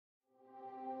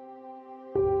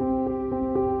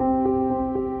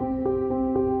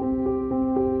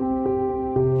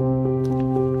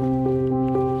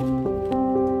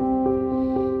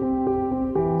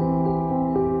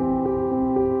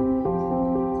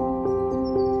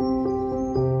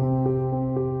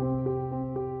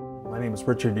is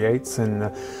Richard Yates, and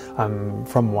I'm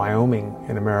from Wyoming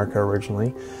in America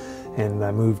originally, and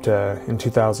I moved in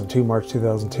 2002, March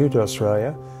 2002 to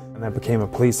Australia, and I became a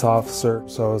police officer,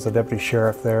 so I was a deputy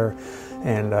sheriff there,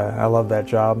 and I love that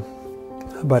job.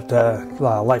 But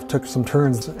life took some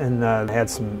turns, and I had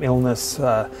some illness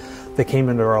that came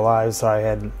into our lives. I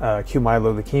had acute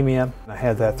myeloid leukemia. I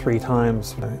had that 3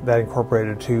 times. That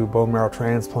incorporated 2 bone marrow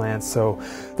transplants, so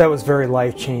that was very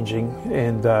life-changing,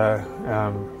 and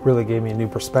really gave me a new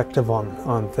perspective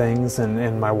on things.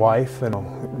 And my wife,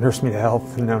 nursed me to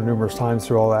health, numerous times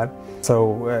through all that.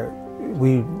 So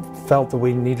we felt that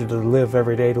we needed to live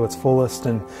every day to its fullest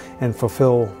and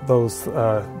fulfill those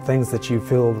things that you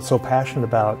feel so passionate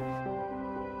about.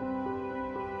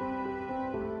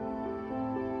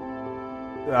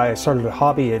 I started a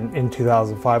hobby in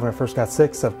 2005 when I first got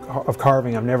sick of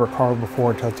carving. I've never carved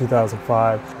before until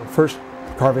 2005. The first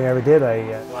carving I ever did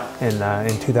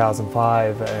in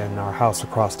 2005 in our house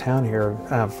across town here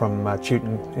from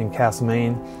Chewton in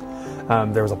Castlemaine.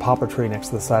 There was a papa tree next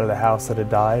to the side of the house that had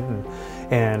died,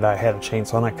 and I had a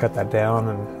chainsaw and I cut that down,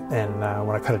 and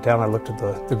when I cut it down I looked at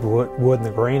the wood and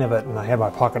the grain of it, and I had my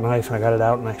pocket knife and I got it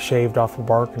out and I shaved off the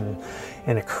bark,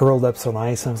 and it curled up so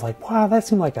nice, and I was like, wow, that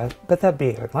seemed like, I bet that'd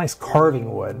be a nice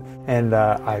carving wood. And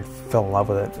I fell in love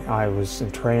with it. I was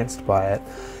entranced by it,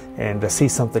 and to see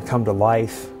something come to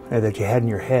life that you had in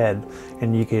your head,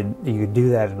 and you could do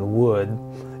that in the wood,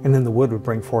 and then the wood would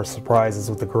bring forth surprises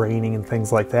with the graining and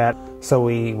things like that. So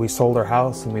we sold our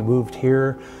house and we moved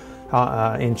here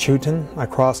in Chewton,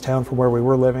 across town from where we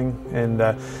were living, and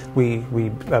we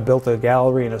built a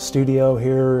gallery and a studio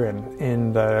here,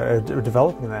 and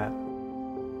developing that.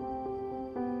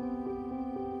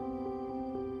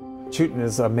 Chewton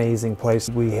is an amazing place.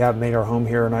 We have made our home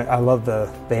here, and I love the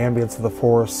ambience of the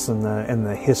forests and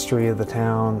the history of the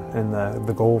town and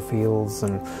the gold fields,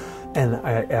 and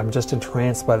I'm just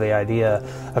entranced by the idea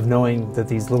of knowing that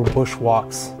these little bush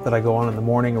walks that I go on in the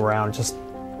morning around just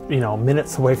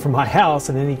minutes away from my house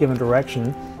in any given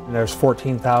direction. And there's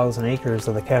 14,000 acres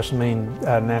of the Castlemaine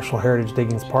National Heritage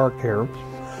Diggings Park here,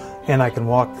 and I can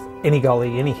walk any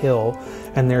gully, any hill,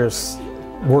 and there's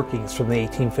workings from the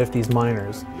 1850s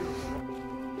miners.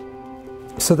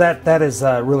 So that has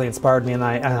really inspired me, and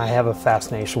I have a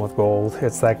fascination with gold.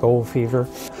 It's that gold fever.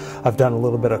 I've done a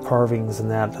little bit of carvings and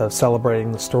that,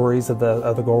 celebrating the stories of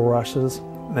the gold rushes,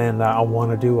 and I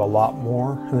want to do a lot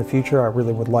more in the future. I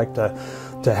really would like to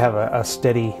have a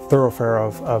steady thoroughfare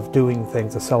of doing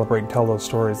things to celebrate and tell those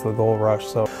stories of the gold rush.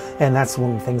 And that's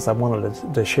one of the things I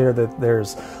wanted to share, that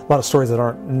there's a lot of stories that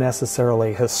aren't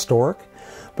necessarily historic,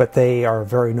 but they are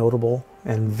very notable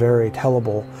and very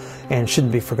tellable and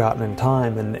shouldn't be forgotten in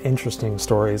time, and interesting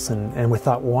stories. And we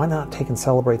thought, why not take and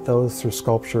celebrate those through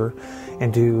sculpture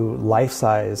and do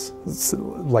life-size,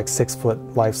 like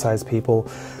 6-foot life-size people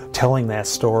telling that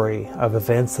story of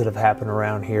events that have happened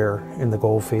around here in the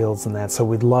gold fields and that. So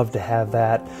we'd love to have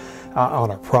that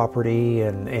on our property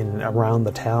and around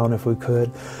the town if we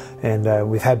could. And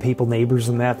we've had people, neighbors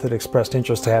and that expressed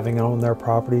interest in having it on their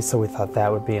property, so we thought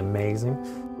that would be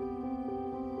amazing.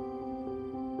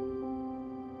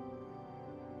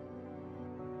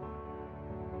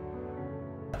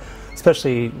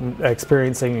 Especially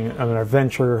experiencing an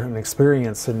adventure, an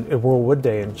experience in World Wood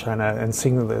Day in China, and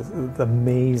seeing the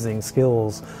amazing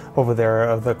skills over there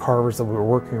of the carvers that we were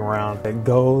working around. They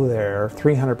go there,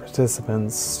 300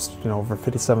 participants, over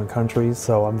 57 countries.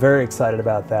 So I'm very excited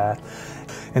about that,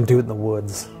 and do it in the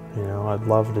woods. I'd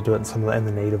love to do it in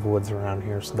the native woods around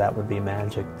here. So that would be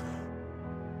magic.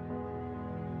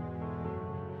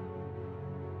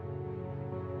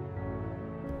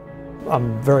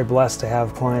 I'm very blessed to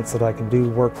have clients that I can do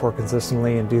work for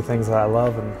consistently and do things that I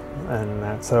love, and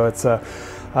that. So it's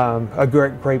a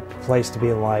great place to be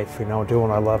in life, doing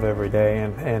what I love every day,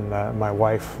 and my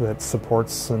wife that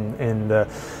supports and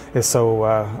is so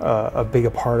a big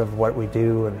a part of what we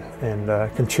do and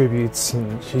contributes,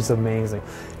 and she's amazing.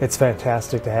 It's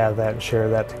fantastic to have that and share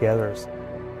that together.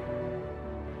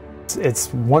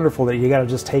 It's wonderful that you got to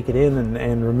just take it in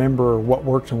and remember what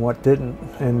worked and what didn't,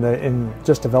 and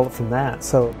just develop from that.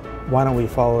 So why don't we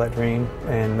follow that dream,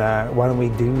 and why don't we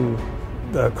do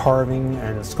the carving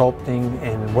and sculpting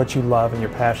and what you love and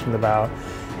you're passionate about,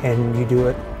 and you do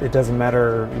it. It doesn't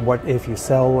matter if you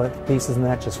sell pieces and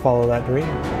that, just follow that dream.